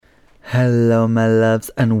Hello, my loves,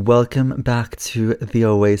 and welcome back to the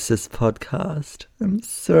Oasis podcast. I'm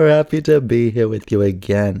so happy to be here with you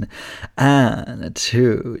again and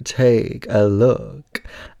to take a look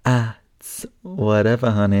at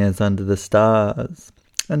whatever, honey, is under the stars.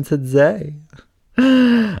 And today,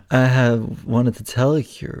 I have wanted to tell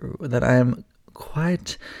you that I am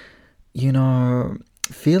quite,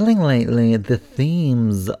 feeling lately the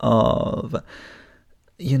themes of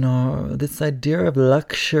this idea of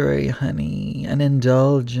luxury, honey, and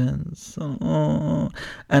indulgence,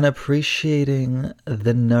 and appreciating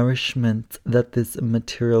the nourishment that this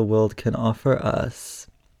material world can offer us.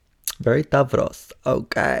 Very Tavros,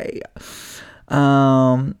 okay.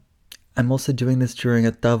 I'm also doing this during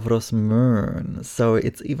a Tavros moon, so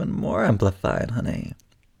it's even more amplified, honey.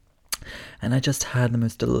 And I just had the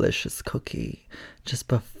most delicious cookie just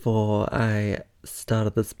before I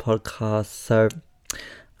started this podcast, so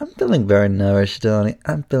I'm feeling very nourished, darling.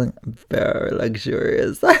 I'm feeling very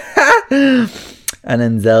luxurious and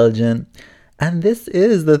indulgent. And this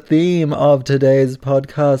is the theme of today's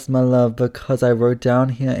podcast, my love, because I wrote down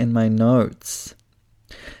here in my notes,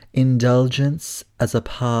 indulgence as a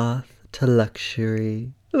path to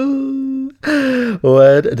luxury. Ooh.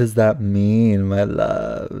 What does that mean, my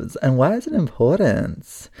loves? And why is it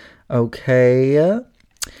important? Okay.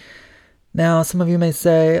 Now, some of you may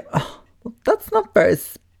say, oh, well, that's not very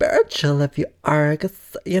spiritual if you are,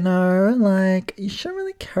 because, you shouldn't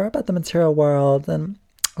really care about the material world and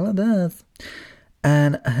all of this.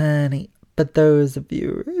 And, honey, but those of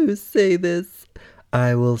you who say this,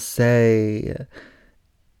 I will say,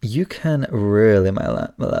 you can really,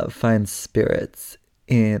 my love, find spirits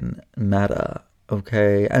in matter,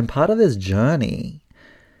 okay? And part of this journey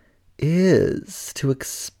is to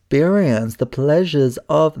experience the pleasures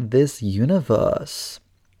of this universe.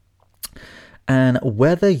 And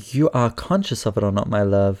whether you are conscious of it or not, my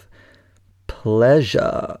love,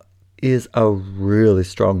 pleasure is a really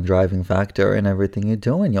strong driving factor in everything you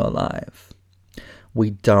do in your life.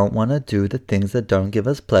 We don't want to do the things that don't give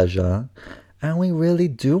us pleasure, and we really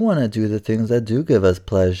do want to do the things that do give us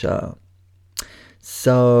pleasure.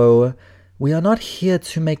 So we are not here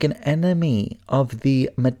to make an enemy of the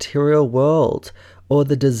material world or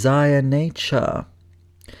the desire nature.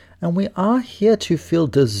 And we are here to feel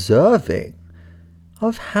deserving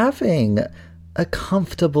of having a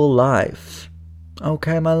comfortable life.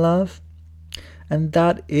 Okay, my love? And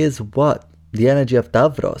that is what the energy of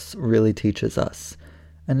Tavros really teaches us.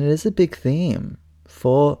 And it is a big theme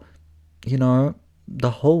for, the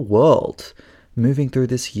whole world moving through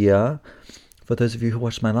this year. For those of you who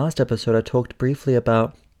watched my last episode, I talked briefly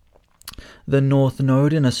about the North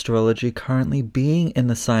Node in astrology currently being in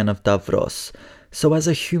the sign of Tavros. So as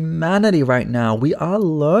a humanity right now, we are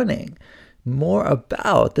learning more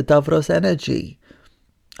about the Tavros energy,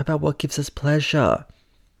 about what gives us pleasure,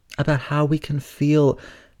 about how we can feel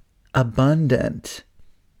abundant,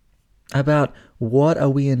 about what are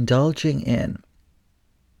we indulging in.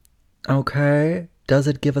 Okay? Does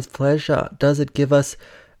it give us pleasure? Does it give us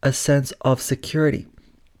a sense of security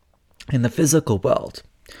in the physical world?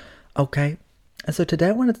 Okay? And so today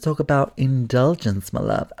I wanted to talk about indulgence, my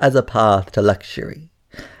love, as a path to luxury.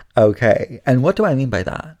 Okay? And what do I mean by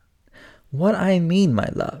that? What I mean, my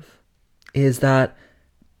love, is that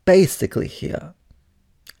basically here,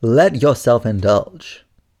 let yourself indulge.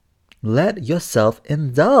 Let yourself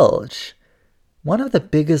indulge. One of the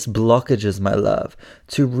biggest blockages, my love,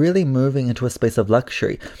 to really moving into a space of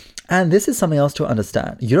luxury, and this is something else to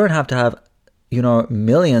understand. You don't have to have,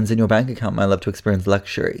 millions in your bank account, my love, to experience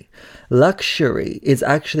luxury. Luxury is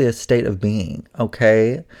actually a state of being,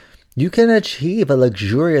 okay? You can achieve a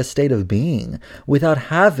luxurious state of being without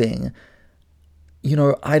having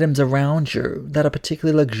items around you that are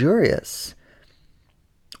particularly luxurious.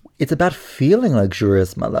 It's about feeling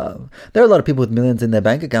luxurious, my love. There are a lot of people with millions in their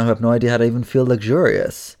bank account who have no idea how to even feel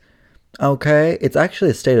luxurious. Okay? It's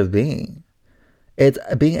actually a state of being. It's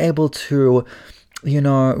being able to,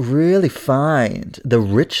 really find the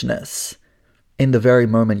richness in the very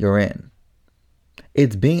moment you're in.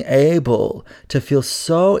 It's being able to feel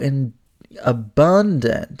so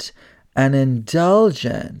abundant and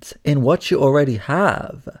indulgent in what you already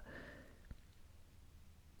have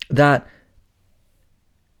that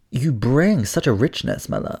you bring such a richness,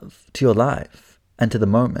 my love, to your life and to the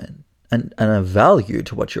moment and a value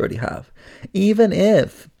to what you already have. Even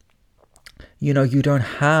if, you don't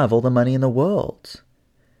have all the money in the world.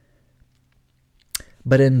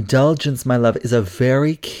 But indulgence, my love, is a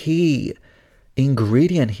very key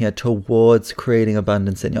ingredient here towards creating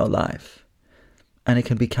abundance in your life. And it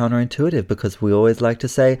can be counterintuitive because we always like to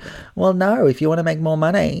say, well, no, if you want to make more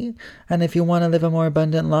money and if you want to live a more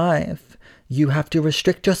abundant life, you have to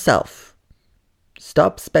restrict yourself.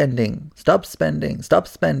 Stop spending, stop spending, stop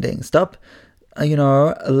spending, stop,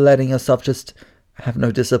 letting yourself just have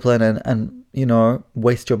no discipline and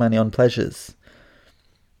waste your money on pleasures.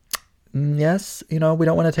 Yes, we don't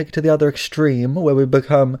want to take it to the other extreme where we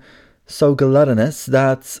become so gluttonous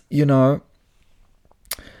that,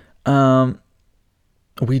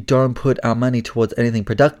 we don't put our money towards anything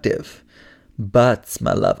productive. But,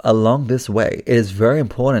 my love, along this way, it is very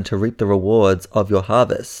important to reap the rewards of your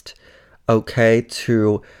harvest. Okay,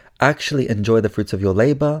 to actually enjoy the fruits of your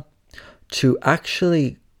labor, to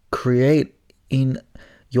actually create in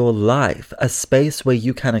your life a space where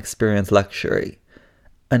you can experience luxury.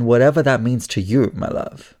 And whatever that means to you, my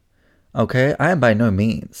love. Okay, I am by no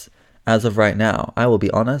means, as of right now, I will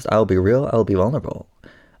be honest, I will be real, I will be vulnerable.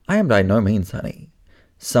 I am by no means, honey,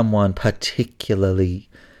 someone particularly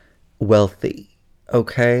wealthy,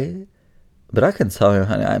 okay? But I can tell you,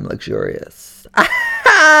 honey, I'm luxurious.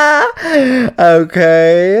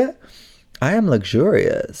 Okay? I am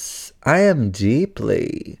luxurious. I am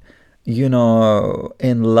deeply,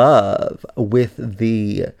 in love with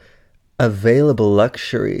the available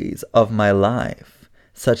luxuries of my life,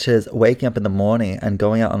 such as waking up in the morning and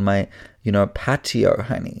going out on my, patio,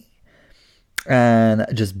 honey. And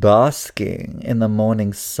just basking in the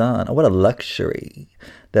morning sun. Oh, what a luxury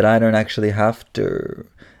that I don't actually have to,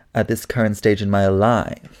 at this current stage in my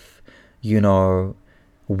life,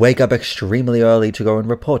 wake up extremely early to go and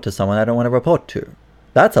report to someone I don't want to report to.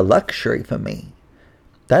 That's a luxury for me.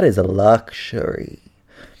 That is a luxury.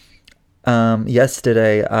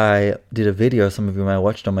 Yesterday I did a video, some of you might have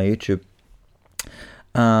watched on my YouTube,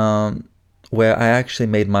 where I actually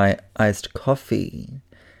made my iced coffee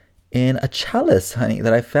in a chalice, honey,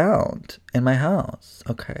 that I found in my house.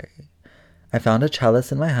 Okay. I found a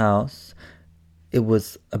chalice in my house. It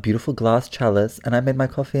was a beautiful glass chalice, and I made my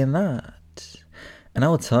coffee in that. And I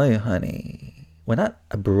will tell you, honey, when I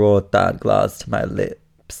brought that glass to my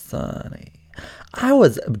lips, honey, I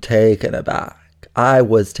was taken aback. I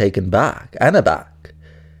was taken back and aback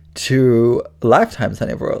to lifetimes,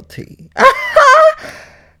 honey, of royalty.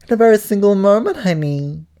 In a very single moment,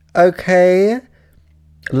 honey. Okay?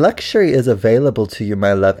 Luxury is available to you,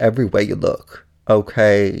 my love, everywhere you look.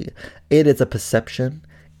 Okay? It is a perception.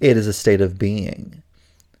 It is a state of being.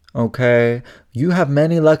 Okay? You have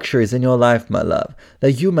many luxuries in your life, my love,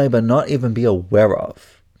 that you may but not even be aware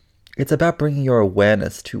of. It's about bringing your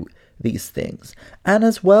awareness to these things. And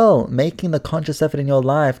as well, making the conscious effort in your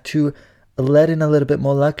life to let in a little bit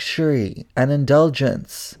more luxury and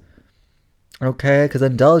indulgence. Okay? Because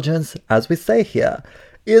indulgence, as we say here,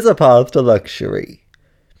 is a path to luxury.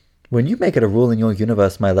 When you make it a rule in your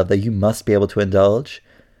universe, my love, that you must be able to indulge,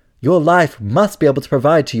 your life must be able to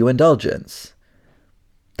provide to you indulgence.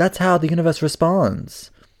 That's how the universe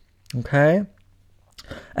responds. Okay?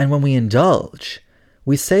 And when we indulge,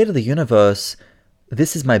 we say to the universe,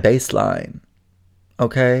 this is my baseline.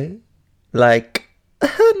 Okay? Like,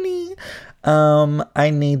 honey,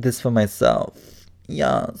 I need this for myself.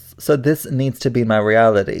 Yes. So this needs to be my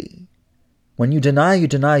reality. When you deny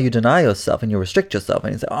yourself and you restrict yourself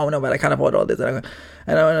and you say, oh no, but I can't afford all this. I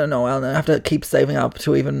don't know, I'll have to keep saving up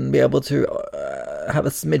to even be able to have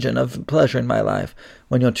a smidgen of pleasure in my life.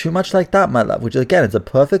 When you're too much like that, my love, which again is a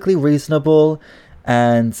perfectly reasonable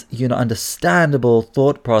and, understandable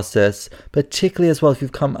thought process, particularly as well if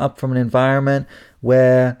you've come up from an environment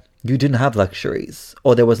where you didn't have luxuries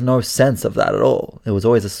or there was no sense of that at all. It was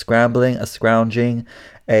always a scrambling, a scrounging,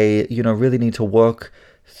 really need to work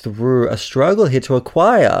through a struggle here to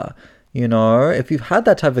acquire. If you've had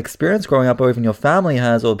that type of experience growing up, or even your family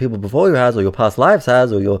has, or people before you has, or your past lives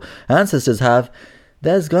has, or your ancestors have,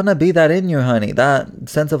 there's gonna be that in you, honey, that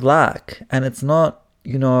sense of lack. And it's not,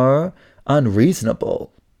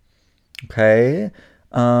 unreasonable. Okay?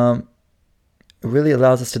 It really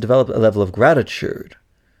allows us to develop a level of gratitude.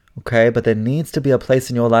 Okay? But there needs to be a place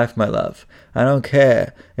in your life, my love. I don't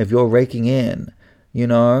care if you're raking in,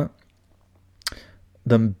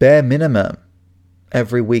 the bare minimum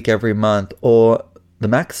every week, every month, or the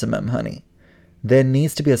maximum, honey. There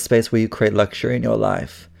needs to be a space where you create luxury in your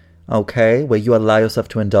life, okay? Where you allow yourself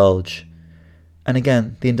to indulge. And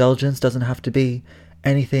again, the indulgence doesn't have to be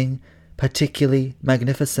anything particularly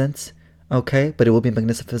magnificent, okay? But it will be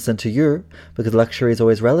magnificent to you because luxury is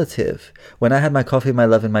always relative. When I had my coffee, my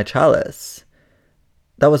love, in my chalice,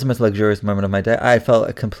 that was the most luxurious moment of my day. I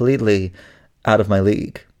felt completely out of my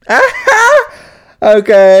league.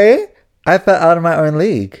 Okay, I felt out of my own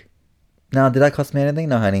league. Now, did that cost me anything?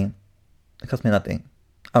 No, honey. It cost me nothing.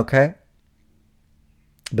 Okay?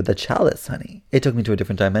 But the chalice, honey, it took me to a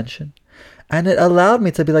different dimension. And it allowed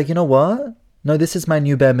me to be like, you know what? No, this is my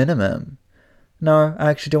new bare minimum. No, I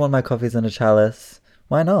actually don't want my coffees in a chalice.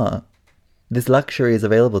 Why not? This luxury is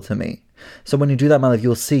available to me. So when you do that, my love,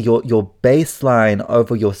 you'll see your baseline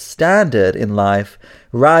over your standard in life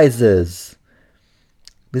rises.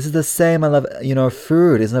 This is the same, my love.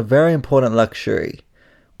 Food is a very important luxury.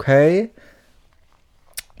 Okay?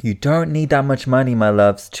 You don't need that much money, my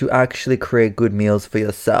loves, to actually create good meals for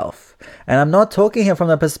yourself. And I'm not talking here from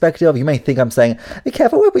the perspective of, you may think I'm saying, be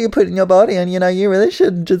careful what you put in your body, and, you really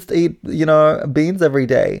shouldn't just eat, beans every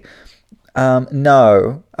day.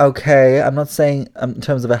 No, okay? I'm not saying in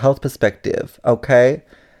terms of a health perspective, okay?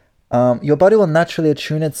 Your body will naturally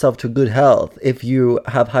attune itself to good health if you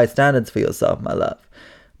have high standards for yourself, my love.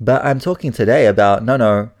 But I'm talking today about,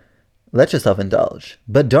 no, let yourself indulge.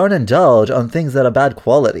 But don't indulge on things that are bad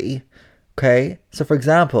quality, okay? So for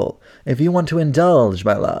example, if you want to indulge,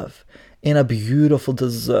 my love, in a beautiful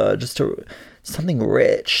dessert, something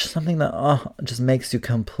rich, something that just makes you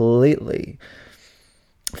completely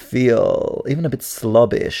feel even a bit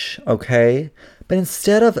slobbish, okay? But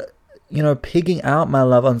instead of, pigging out, my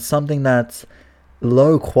love, on something that's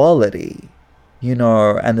low quality,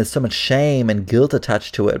 and there's so much shame and guilt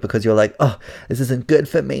attached to it because you're like, oh, this isn't good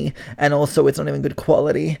for me. And also it's not even good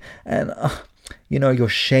quality. And, you're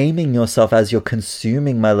shaming yourself as you're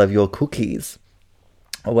consuming, my love, your cookies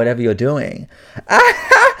or whatever you're doing.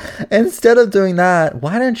 Instead of doing that,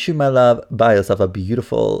 why don't you, my love, buy yourself a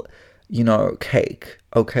beautiful, cake,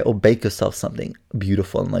 okay? Or bake yourself something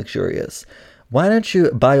beautiful and luxurious. Why don't you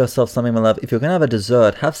buy yourself something, my love? If you're going to have a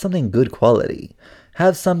dessert, have something good quality.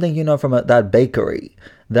 Have something, from that bakery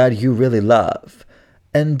that you really love.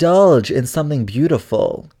 Indulge in something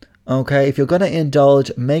beautiful, okay? If you're going to indulge,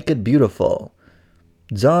 make it beautiful.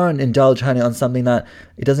 Don't indulge, honey, on something that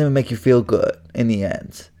it doesn't even make you feel good in the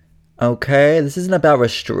end, okay? This isn't about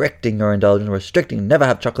restricting your indulgence, never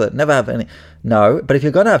have chocolate, never have any. No, but if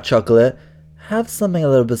you're going to have chocolate, have something a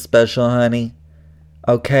little bit special, honey,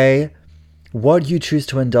 okay? What you choose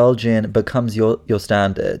to indulge in becomes your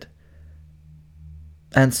standard.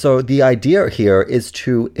 And so the idea here is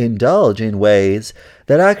to indulge in ways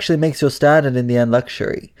that actually makes your standard in the end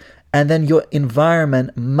luxury. And then your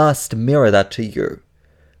environment must mirror that to you.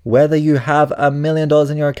 Whether you have $1 million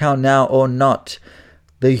in your account now or not,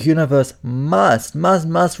 the universe must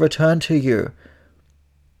return to you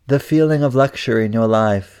the feeling of luxury in your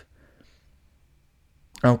life.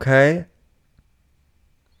 Okay?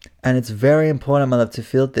 And it's very important, my love, to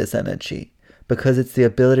feel this energy because it's the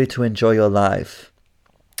ability to enjoy your life.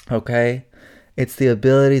 Okay? It's the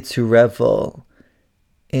ability to revel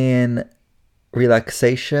in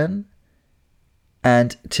relaxation.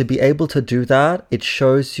 And to be able to do that, it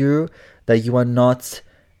shows you that you are not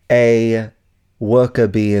a worker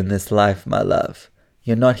bee in this life, my love.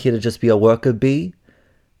 You're not here to just be a worker bee.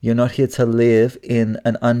 You're not here to live in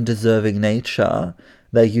an undeserving nature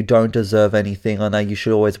that you don't deserve anything or that you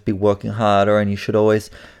should always be working harder and you should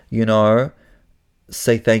always,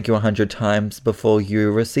 say thank you 100 times before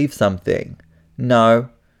you receive something. No.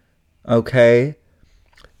 Okay?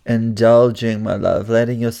 Indulging, my love.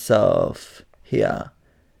 Letting yourself here.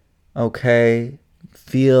 Okay?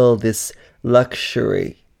 Feel this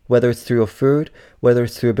luxury. Whether it's through your food, whether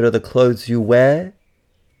it's through a bit of the clothes you wear.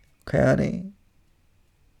 Okay, honey?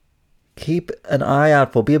 Keep an eye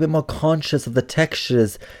out for. Be a bit more conscious of the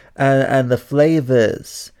textures and the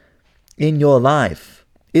flavors in your life.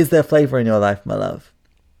 Is there flavor in your life, my love?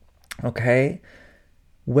 Okay?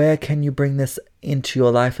 Where can you bring this into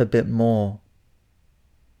your life a bit more?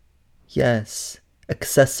 Yes.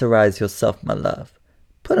 Accessorize yourself, my love.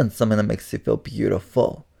 Put on something that makes you feel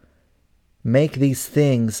beautiful. Make these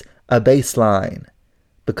things a baseline.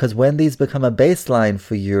 Because when these become a baseline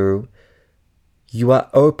for you, you are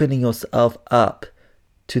opening yourself up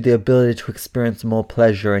to the ability to experience more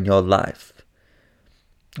pleasure in your life.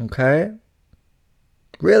 Okay?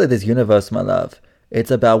 Really, this universe, my love,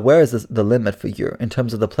 it's about where is the limit for you in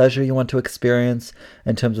terms of the pleasure you want to experience,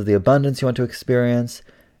 in terms of the abundance you want to experience.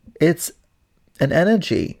 It's an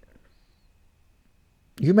energy.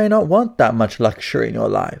 You may not want that much luxury in your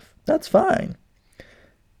life. That's fine.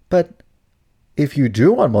 But if you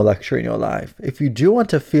do want more luxury in your life, if you do want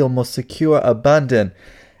to feel more secure, abundant,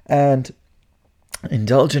 and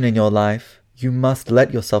indulgent in your life, you must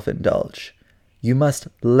let yourself indulge. You must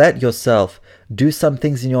let yourself do some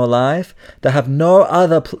things in your life that have no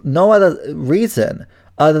other reason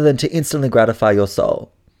other than to instantly gratify your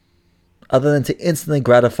soul. Other than to instantly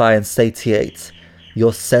gratify and satiate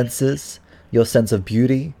your senses, your sense of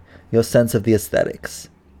beauty, your sense of the aesthetics.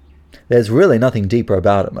 There's really nothing deeper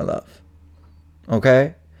about it, my love.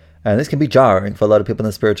 Okay? And this can be jarring for a lot of people in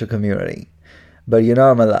the spiritual community. But you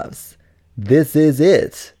know, my loves, this is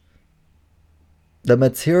it. The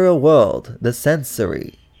material world, the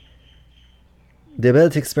sensory, the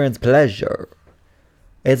ability to experience pleasure,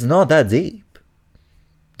 it's not that deep.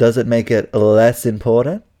 Does it make it less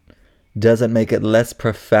important? Does it make it less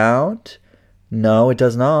profound? No, it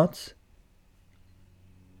does not.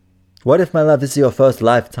 What if, my love, this is your first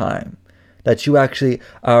lifetime? That you actually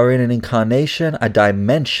are in an incarnation, a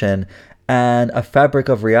dimension, and a fabric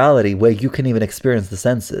of reality where you can even experience the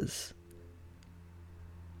senses.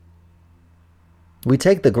 We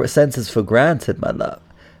take the senses for granted, my love,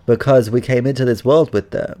 because we came into this world with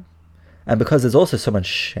them. And because there's also so much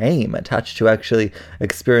shame attached to actually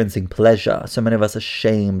experiencing pleasure. So many of us are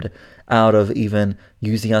shamed out of even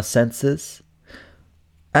using our senses.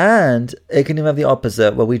 And it can even have the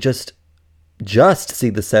opposite, where we just see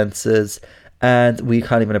the senses and we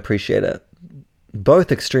can't even appreciate it.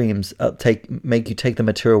 Both extremes make you take the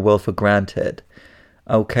material world for granted.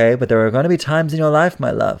 Okay, but there are going to be times in your life,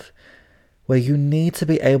 my love, where you need to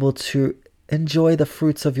be able to enjoy the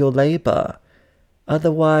fruits of your labor.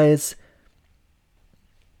 Otherwise,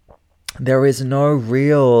 there is no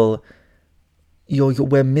real...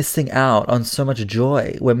 we're missing out on so much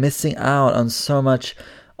joy. We're missing out on so much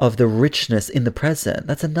of the richness in the present.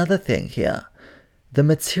 That's another thing here. The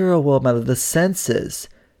material world, my love, the senses,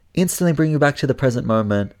 instantly bring you back to the present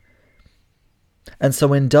moment. And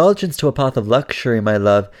so indulgence to a path of luxury, my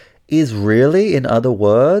love, is really, in other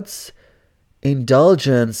words,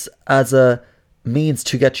 indulgence as a means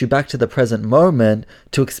to get you back to the present moment,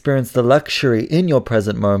 to experience the luxury in your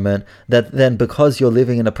present moment, that then, because you're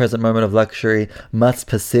living in a present moment of luxury, must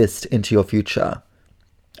persist into your future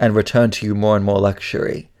and return to you more and more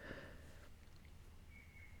luxury.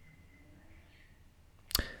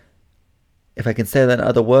 If I can say that in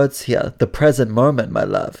other words here, the present moment, my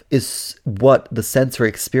love, is what the sensory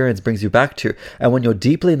experience brings you back to. And when you're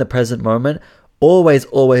deeply in the present moment, always,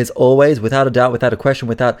 always, always, without a doubt, without a question,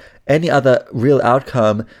 without any other real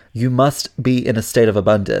outcome, you must be in a state of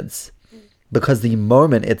abundance. Because the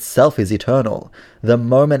moment itself is eternal. The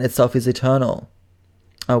moment itself is eternal.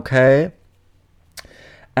 Okay?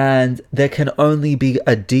 And there can only be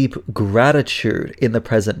a deep gratitude in the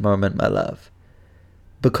present moment, my love.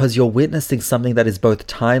 Because you're witnessing something that is both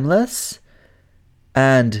timeless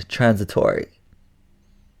and transitory.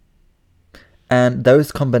 And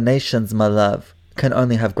those combinations, my love, can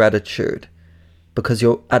only have gratitude. Because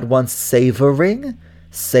you're at once savoring,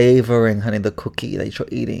 honey, the cookie that you're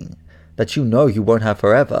eating, that you know you won't have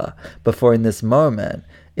forever, but for in this moment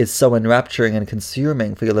is so enrapturing and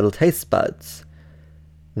consuming for your little taste buds.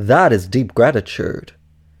 That is deep gratitude.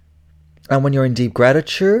 And when you're in deep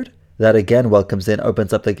gratitude, that again welcomes in,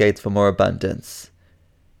 opens up the gates for more abundance.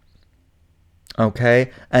 Okay?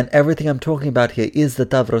 And everything I'm talking about here is the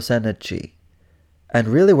Tavros energy. And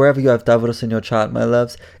really, wherever you have Tavros in your chart, my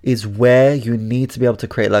loves, is where you need to be able to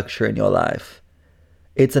create luxury in your life.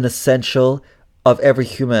 It's an essential of every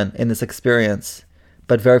human in this experience.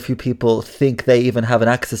 But very few people think they even have an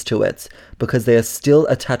access to it, because they are still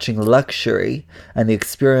attaching luxury and the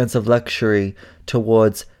experience of luxury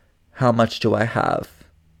towards how much do I have?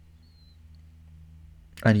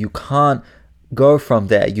 And you can't go from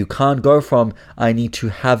there. You can't go from, I need to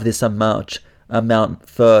have this amount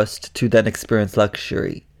first to then experience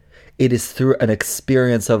luxury. It is through an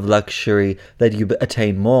experience of luxury that you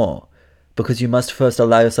attain more. Because you must first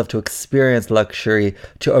allow yourself to experience luxury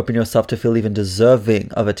to open yourself to feel even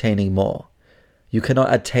deserving of attaining more. You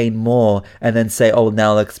cannot attain more and then say, oh,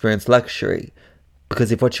 now I'll experience luxury.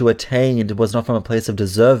 Because if what you attained was not from a place of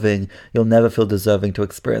deserving, you'll never feel deserving to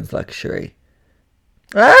experience luxury.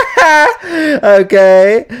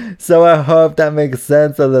 Okay, so I hope that makes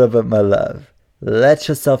sense a little bit, my love. Let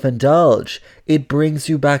yourself indulge. It brings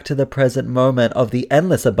you back to the present moment of the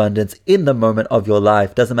endless abundance in the moment of your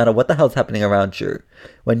life. Doesn't matter what the hell's happening around you.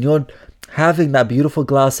 When you're having that beautiful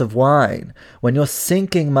glass of wine, when you're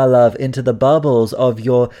sinking, my love, into the bubbles of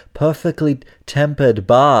your perfectly tempered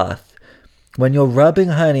bath, when you're rubbing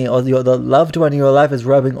honey, or the loved one in your life is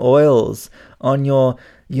rubbing oils on your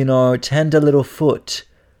tender little foot,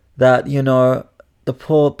 that, the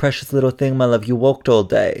poor precious little thing, my love, you walked all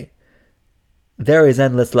day. There is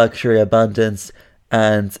endless luxury, abundance,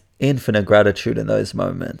 and infinite gratitude in those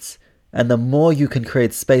moments. And the more you can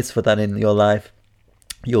create space for that in your life,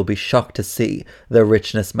 you'll be shocked to see the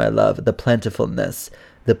richness, my love, the plentifulness,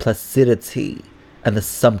 the placidity, and the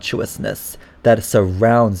sumptuousness that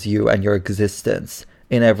surrounds you and your existence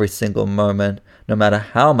in every single moment, no matter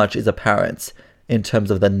how much is apparent in terms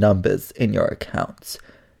of the numbers in your accounts.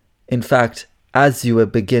 In fact, As you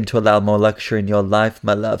begin to allow more luxury in your life,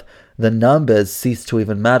 my love, the numbers cease to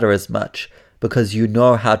even matter as much, because you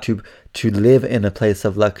know how to live in a place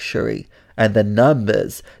of luxury. And the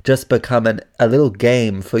numbers just become a little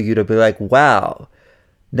game for you to be like, wow,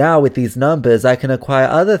 now with these numbers, I can acquire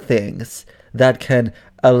other things that can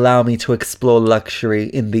allow me to explore luxury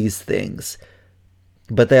in these things.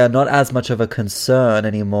 But they are not as much of a concern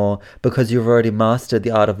anymore, because you've already mastered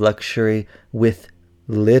the art of luxury with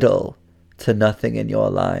little to nothing in your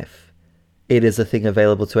life. It is a thing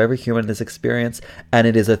available to every human in this experience, and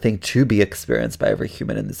it is a thing to be experienced by every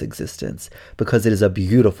human in this existence, because it is a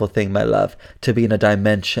beautiful thing, my love, to be in a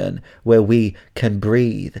dimension where we can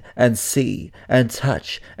breathe and see and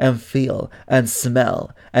touch and feel and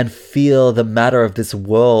smell and feel the matter of this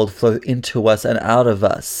world flow into us and out of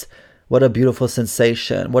us. What a beautiful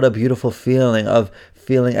sensation. What a beautiful feeling of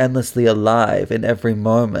feeling endlessly alive in every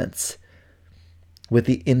moment, with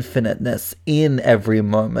the infiniteness in every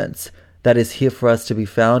moment that is here for us to be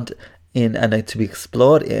found in and to be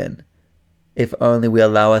explored in, if only we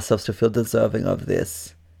allow ourselves to feel deserving of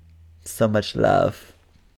this. So much love.